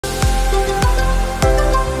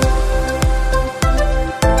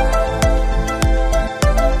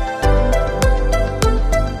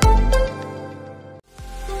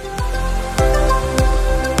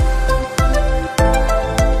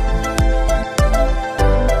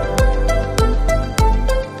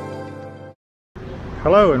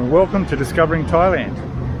Hello and welcome to Discovering Thailand,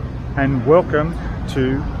 and welcome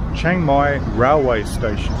to Chiang Mai Railway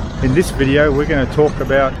Station. In this video we're going to talk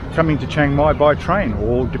about coming to Chiang Mai by train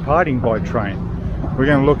or departing by train. We're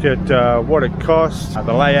going to look at what it costs,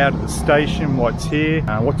 the layout of the station, what's here,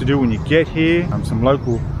 what to do when you get here, some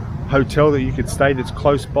local hotel that you could stay that's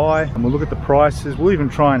close by, and we'll look at the prices. We'll even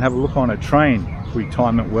try and have a look on a train if we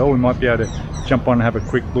time it well. We might be able to jump on and have a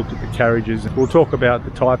quick look at the carriages. We'll talk about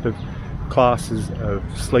the type of classes of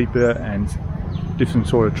sleeper and different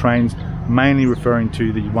sort of trains, mainly referring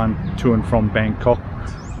to the one to and from Bangkok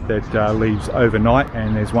that leaves overnight,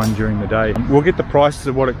 and there's one during the day. We'll get the prices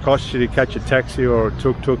of what it costs you to catch a taxi or a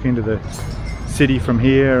tuk-tuk into the city from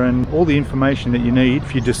here, and all the information that you need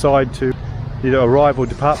if you decide to either arrive or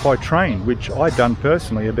depart by train, which I'd done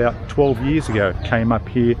personally about 12 years ago. Came up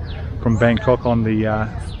here from Bangkok on the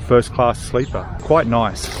first class sleeper. Quite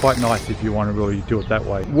nice if you want to really do it that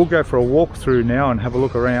way. We'll go for a walk through now and have a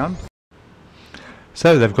look around.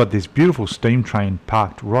 So they've got this beautiful steam train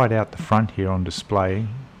parked right out the front here on display.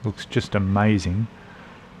 Looks just amazing.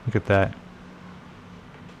 Look at that.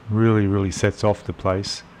 Really sets off the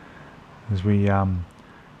place. As we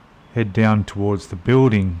head down towards the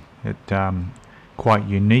building, quite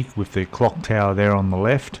unique with the clock tower there on the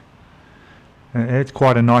left. It's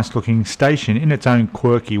quite a nice looking station in its own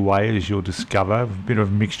quirky way, as you'll discover. A bit of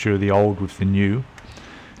a mixture of the old with the new.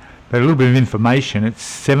 But a little bit of information, it's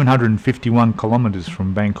 751 kilometres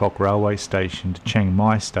from Bangkok Railway Station to Chiang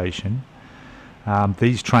Mai Station.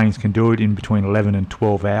 These trains can do it in between 11 and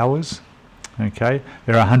 12 hours. Okay,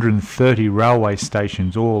 there are 130 railway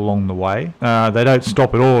stations all along the way. They don't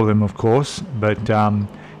stop at all of them, of course, but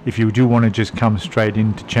if you do want to just come straight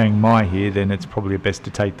into Chiang Mai here, then it's probably best to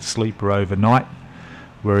take the sleeper overnight.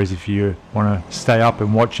 Whereas if you want to stay up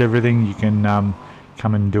and watch everything, you can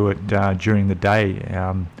come and do it during the day.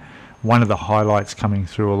 One of the highlights coming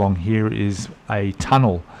through along here is a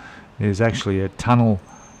tunnel. There's actually a tunnel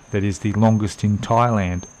that is the longest in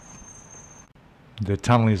Thailand. The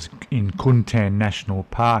tunnel is in Kuntan National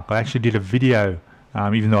Park. I actually did a video,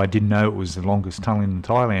 even though I didn't know it was the longest tunnel in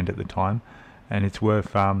Thailand at the time, and it's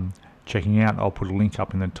worth checking out. I'll put a link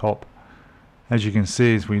up in the top. As you can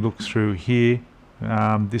see, as we look through here,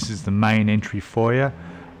 this is the main entry foyer.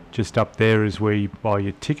 Just up there is where you buy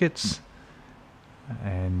your tickets,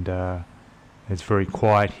 and it's very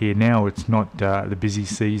quiet here now. It's not the busy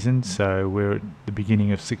season, so we're at the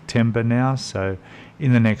beginning of September now, so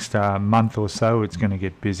in the next month or so it's going to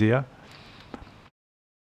get busier.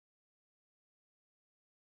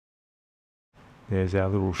 There's our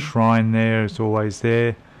little shrine there, it's always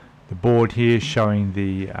there. The board here showing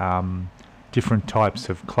the different types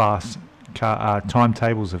of class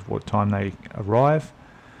timetables of what time they arrive.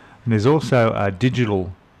 And there's also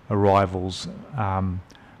digital arrivals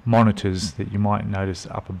monitors that you might notice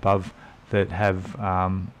up above that have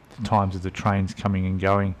the times of the trains coming and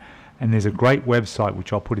going. And there's a great website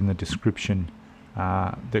which I'll put in the description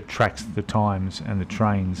that tracks the times and the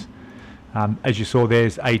trains. As you saw,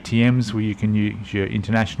 there's ATMs where you can use your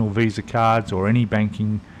international Visa cards or any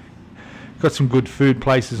banking. Got some good food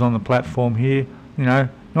places on the platform here. You know,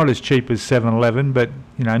 not as cheap as 7-Eleven, but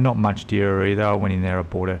you know, not much dearer either. I went in there, I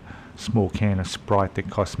bought a small can of Sprite that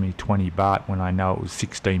cost me 20 baht when I know it was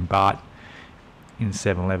 16 baht in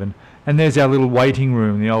 7-Eleven. And there's our little waiting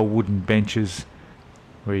room, the old wooden benches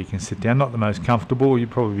where you can sit down. Not the most comfortable. You'd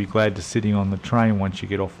probably be glad to sitting on the train once you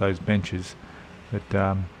get off those benches.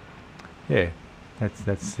 But yeah,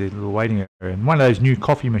 that's the little waiting area. And one of those new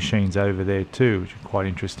coffee machines over there too, which is quite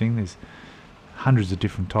interesting. There's hundreds of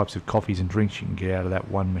different types of coffees and drinks you can get out of that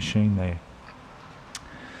one machine there.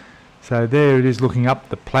 So there it is, looking up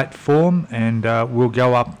the platform, and we'll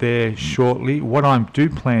go up there shortly. What I do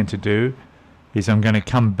plan to do is I'm going to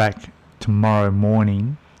come back tomorrow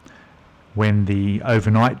morning when the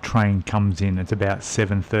overnight train comes in. It's about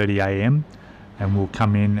 7:30 AM. And we'll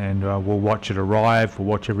come in and we'll watch it arrive, we'll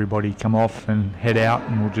watch everybody come off and head out,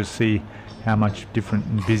 and we'll just see how much different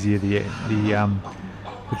and busier the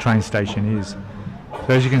train station is.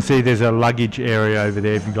 So as you can see, there's a luggage area over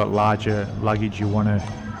there. If you've got larger luggage you want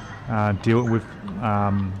to deal with,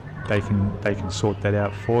 they can sort that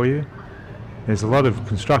out for you. There's a lot of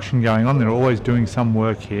construction going on. They're always doing some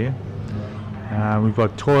work here. We've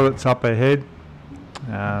got toilets up ahead.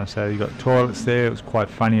 So you've got toilets there. It was quite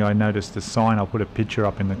funny, I noticed the sign. I'll put a picture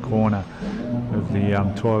up in the corner of the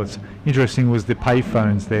toilets. Interesting was the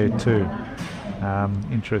payphones there too.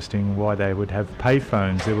 Interesting why they would have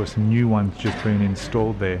payphones. There were some new ones just being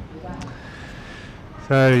installed there.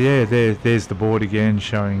 So yeah, there's the board again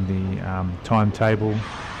showing the timetable.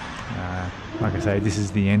 Like I say, this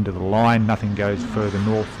is the end of the line. Nothing goes further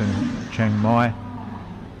north than Chiang Mai.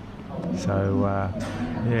 So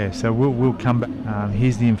yeah, so we'll come back.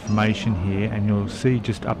 Here's the information here, and you'll see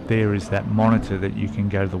just up there is that monitor that you can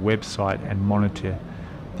go to the website and monitor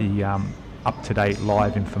the up-to-date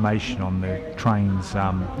live information on the train's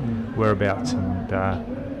whereabouts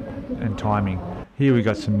and timing. Here we've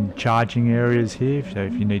got some charging areas here, so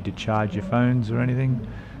if you need to charge your phones or anything,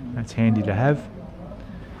 that's handy to have.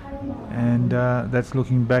 And that's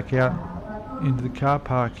looking back out into the car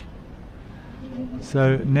park.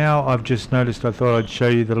 So now I've just noticed, I thought I'd show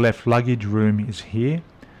you the left luggage room is here.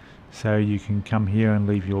 So you can come here and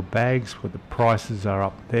leave your bags, where the prices are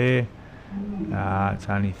up there. It's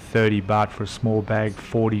only 30 baht for a small bag,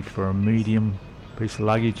 40 for a medium piece of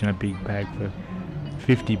luggage, and a big bag for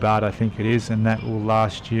 50 baht I think it is, and that will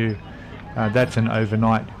last you. That's an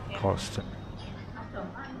overnight cost.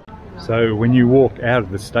 So when you walk out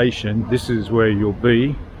of the station, this is where you'll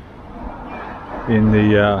be in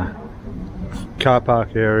the car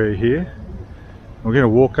park area here. We're going to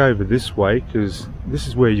walk over this way because this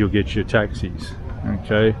is where you'll get your taxis,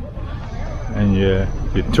 okay, and your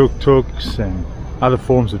tuk-tuks and other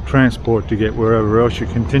forms of transport to get wherever else you're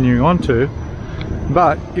continuing on to.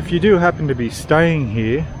 But if you do happen to be staying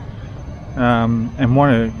here and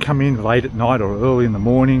want to come in late at night or early in the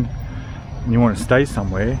morning and you want to stay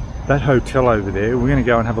somewhere, that hotel over there, we're going to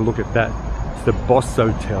go and have a look at that. It's the Boss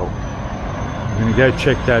Hotel. We're going to go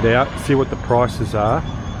check that out, see what the prices are,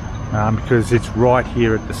 because it's right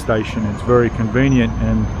here at the station. It's very convenient,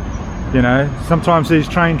 and you know, sometimes these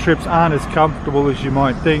train trips aren't as comfortable as you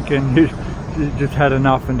might think, and you just had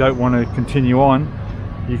enough and don't want to continue on.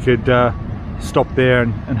 You could stop there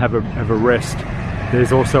and have a rest.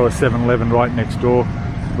 There's also a 7-Eleven right next door,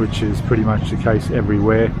 which is pretty much the case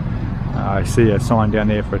everywhere. I see a sign down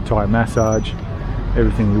there for a Thai massage,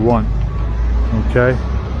 everything you want. Okay,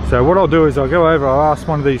 so what I'll do is I'll go over, I'll ask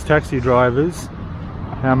one of these taxi drivers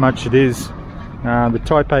how much it is. The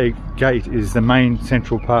Taipei gate is the main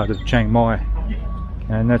central part of Chiang Mai,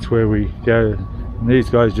 and that's where we go. And these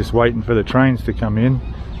guys just waiting for the trains to come in.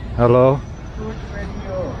 Hello.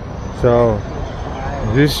 So,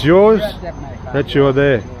 is this yours? That's your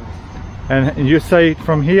there. And you say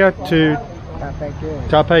from here to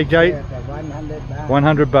Taipei gate?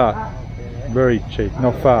 100 baht. Very cheap,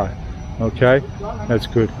 not far. Okay, that's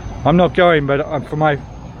good. I'm not going, but for my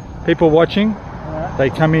people watching, they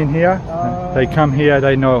come in here, they come here,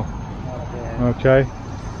 they know. Okay,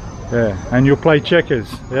 yeah, and you'll play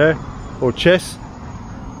checkers, yeah, or chess,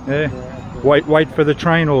 yeah. Wait for the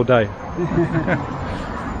train all day.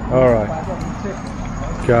 All right.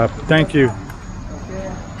 Thank you.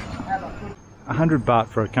 100 baht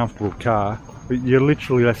for a comfortable car. You're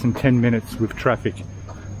literally less than 10 minutes with traffic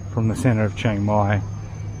from the centre of Chiang Mai.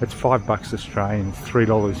 It's $5 Australian, it's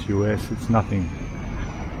 $3 US, it's nothing.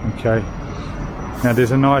 Okay. Now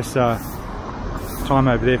there's a nice time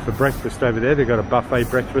over there for breakfast over there. They've got a buffet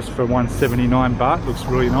breakfast for 179 baht. Looks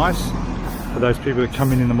really nice for those people that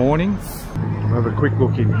come in the morning. We'll have a quick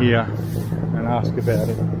look in here and ask about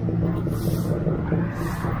it.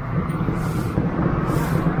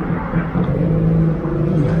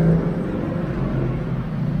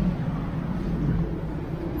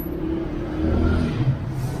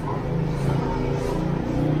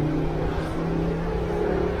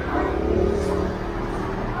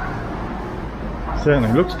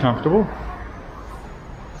 Certainly looks comfortable.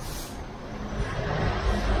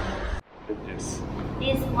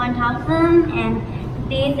 This 1,000 and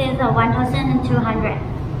this is a 1,200.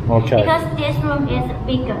 Okay. Because this room is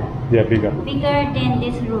bigger. Yeah, bigger. Bigger than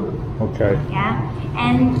this room. Okay. Yeah.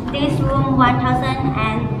 And this room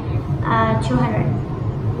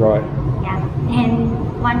 1,200. Right. Yeah.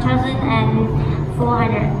 And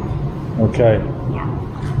 1,400. Okay. Yeah.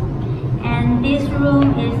 And this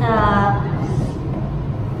room is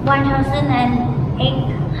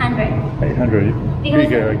 1,800. 800.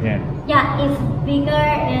 Bigger again. Yeah, it's bigger.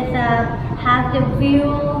 It's have the view.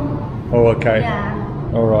 Oh, okay.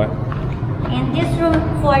 Yeah. All right. And this room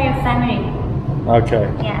for your family. Okay.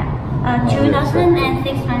 Yeah.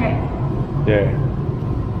 2,600. Yeah.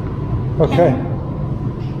 Okay.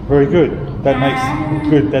 Very good. That makes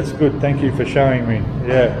good. That's good. Thank you for showing me.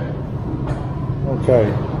 Yeah.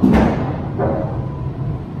 Okay.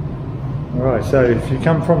 Alright, so if you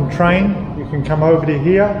come from train, you can come over to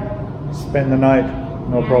here, spend the night,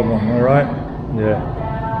 no problem, alright? Yeah.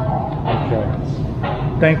 Okay.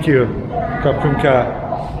 Thank you. Khop khun ka.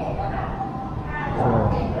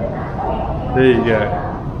 There you go.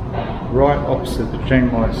 Right opposite the Chiang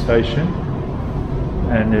Mai station,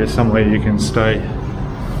 and there's somewhere you can stay.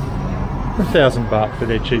 1,000 baht for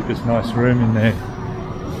their cheapest nice room in there.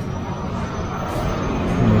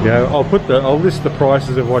 we go. I'll list the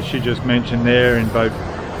prices of what she just mentioned there in both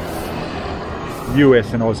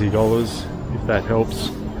US and Aussie dollars, if that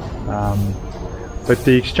helps. But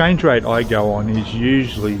the exchange rate I go on is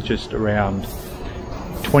usually just around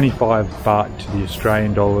 25 baht to the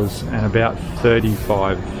Australian dollars and about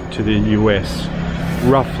 35 to the US.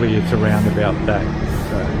 Roughly it's around about that,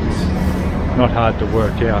 so it's not hard to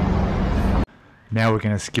work out. Now we're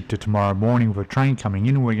going to skip to tomorrow morning with a train coming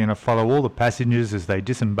in. We're going to follow all the passengers as they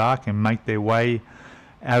disembark and make their way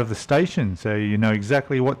out of the station, so you know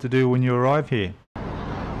exactly what to do when you arrive here.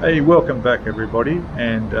 Hey, welcome back everybody,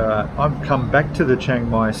 and I've come back to the Chiang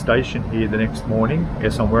Mai station here the next morning.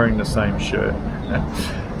 Yes, I'm wearing the same shirt.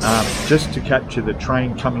 Just to capture the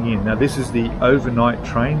train coming in. Now this is the overnight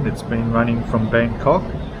train that's been running from Bangkok,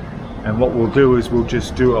 and what we'll do is we'll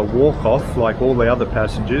just do a walk off like all the other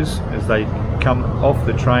passengers as they come off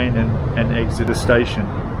the train and exit the station.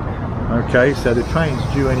 Okay, so the train's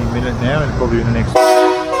due any minute now, and probably in the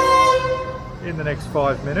next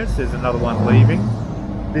 5 minutes there's another one leaving.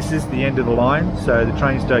 This is the end of the line, so the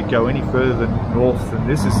trains don't go any further than north than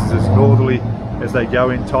this. This is as northerly as they go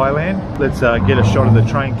in Thailand. Let's get a shot of the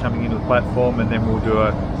train coming into the platform, and then we'll do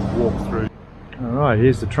a walk through. Alright,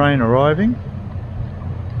 here's the train arriving.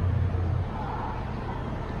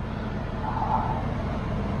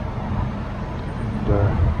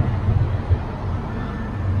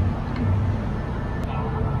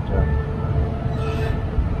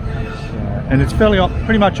 And it's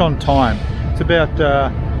pretty much on time. It's about, I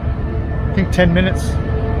think 10 minutes,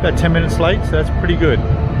 about 10 minutes late, so that's pretty good.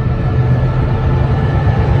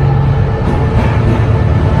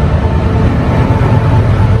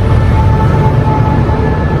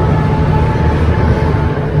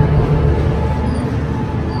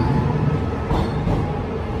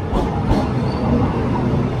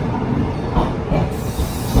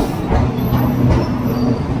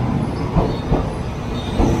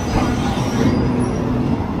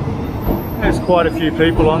 There's quite a few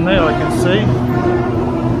people on there, I can see.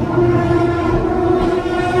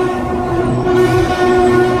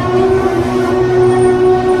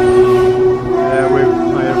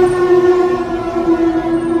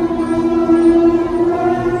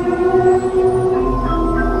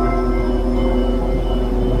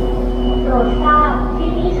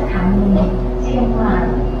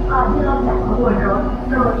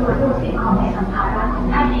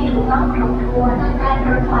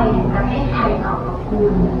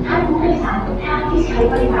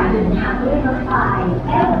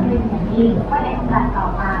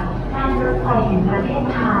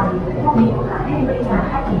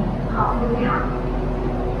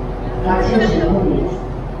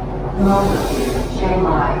 Chiang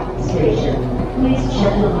Mai Station. Please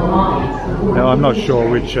check your belongings. Now I'm not sure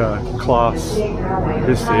which class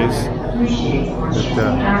this is.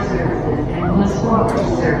 And look forward to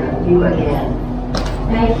serving you again.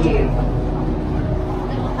 Thank you.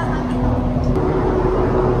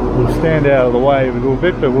 We'll stand out of the way a little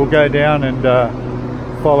bit, but we'll go down and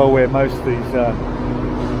follow where most of these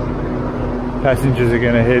passengers are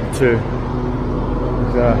going to head to.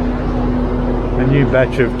 A new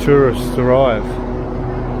batch of tourists arrive.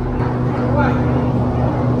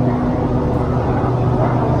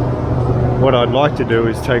 What I'd like to do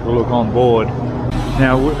is take a look on board.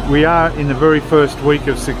 Now we are in the very first week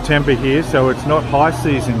of September here, so it's not high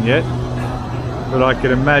season yet, but I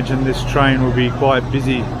could imagine this train will be quite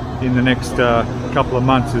busy in the next couple of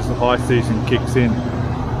months as the high season kicks in,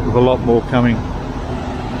 with a lot more coming.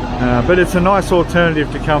 But it's a nice alternative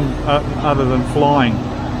to come other than flying.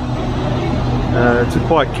 It's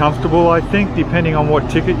quite comfortable, I think, depending on what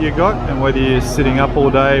ticket you got and whether you're sitting up all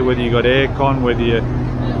day, whether you got aircon, whether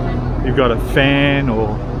you've got a fan,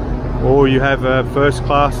 or you have a first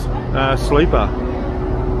class sleeper,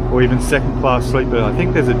 or even second class sleeper. I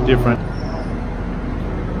think there's a different.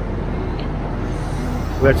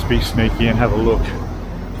 Let's be sneaky and have a look.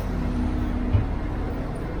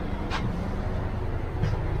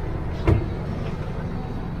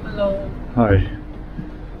 Hello. Hi.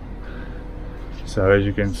 So as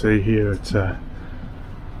you can see here, it's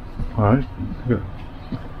alright,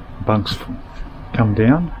 bunks come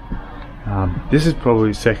down. This is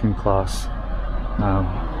probably second class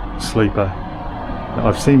sleeper.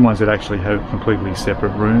 I've seen ones that actually have completely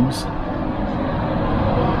separate rooms.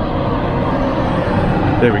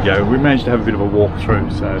 There we go, we managed to have a bit of a walk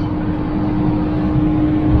through, so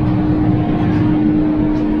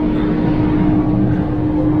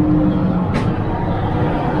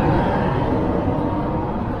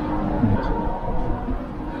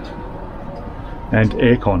and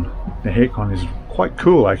aircon. The aircon is quite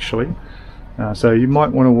cool actually, so you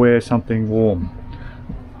might want to wear something warm.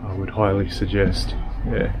 I would highly suggest.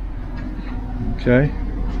 Yeah. Okay.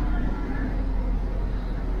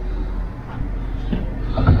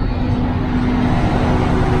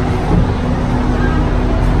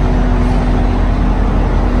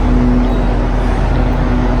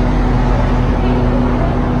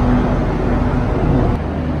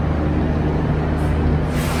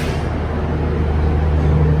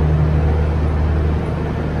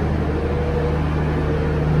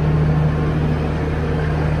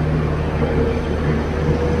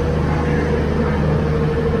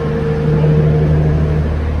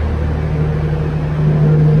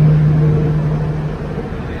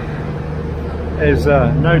 There's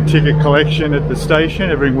no ticket collection at the station.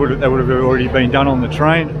 Everything that would have already been done on the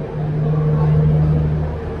train.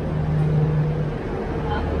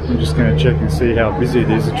 I'm just going to check and see how busy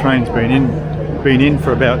it is. The train's been in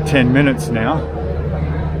for about 10 minutes now.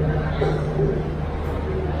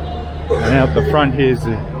 And out the front here's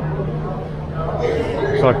the.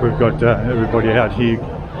 Looks like we've got everybody out here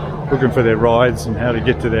looking for their rides and how to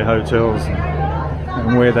get to their hotels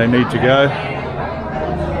and where they need to go.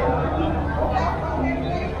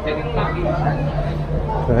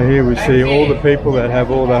 So here we see all the people that have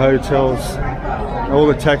all the hotels, all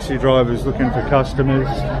the taxi drivers looking for customers,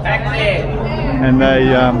 and they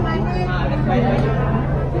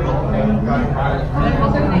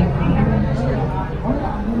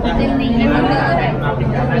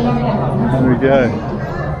there we go.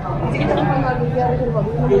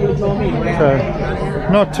 So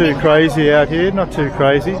not too crazy out here, not too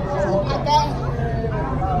crazy.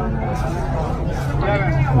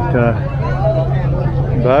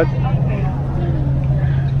 But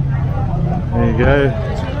there you go.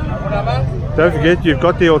 Don't forget, you've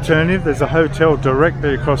got the alternative. There's a hotel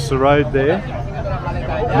directly across the road there.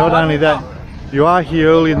 Not only that, you are here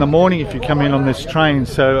early in the morning if you come in on this train,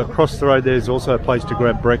 so across the road there's also a place to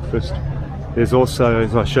grab breakfast. There's also,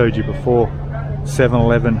 as I showed you before,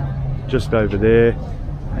 7-Eleven just over there,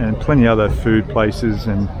 and plenty of other food places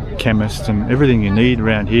and chemists and everything you need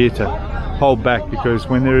around here to hold back, because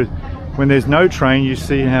when there's no train, you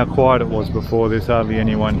see how quiet it was before. There's hardly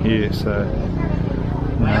anyone here, so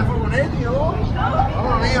you know.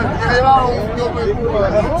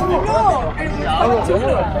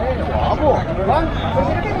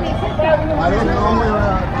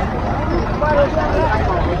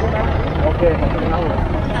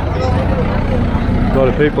 A lot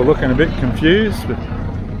of people looking a bit confused, but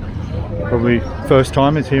probably first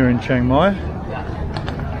timers here in Chiang Mai.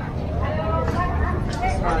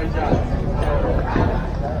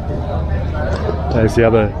 There's the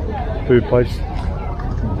other food place.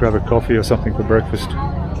 Grab a coffee or something for breakfast.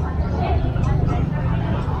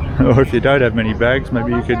 Or if you don't have many bags,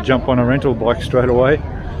 maybe you could jump on a rental bike straight away.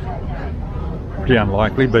 Pretty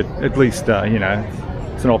unlikely, but at least you know,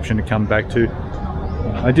 it's an option to come back to.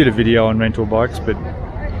 I did a video on rental bikes, but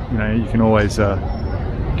you know, you can always go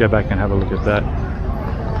back and have a look at that.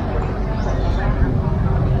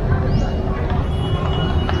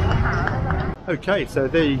 Okay, so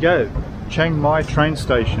there you go, Chiang Mai Train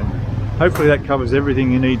Station. Hopefully that covers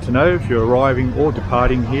everything you need to know if you're arriving or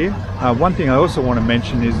departing here. One thing I also want to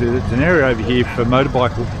mention is that it's an area over here for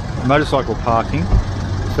motorcycle parking,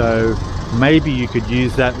 so maybe you could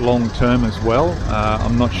use that long term as well.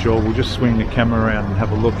 I'm not sure. We'll just swing the camera around and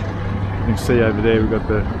have a look. You can see over there we've got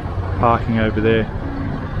the parking over there.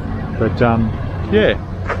 But yeah,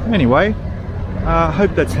 anyway, I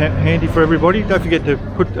hope that's handy for everybody. Don't forget to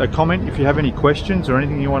put a comment if you have any questions or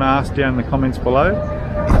anything you want to ask down in the comments below.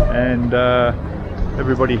 And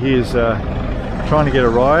everybody here is trying to get a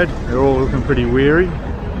ride. They're all looking pretty weary.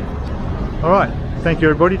 Alright, thank you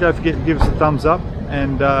everybody. Don't forget to give us a thumbs up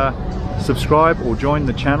and subscribe or join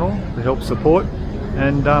the channel to help support.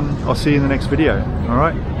 And I'll see you in the next video.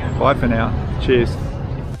 Alright, bye for now. Cheers.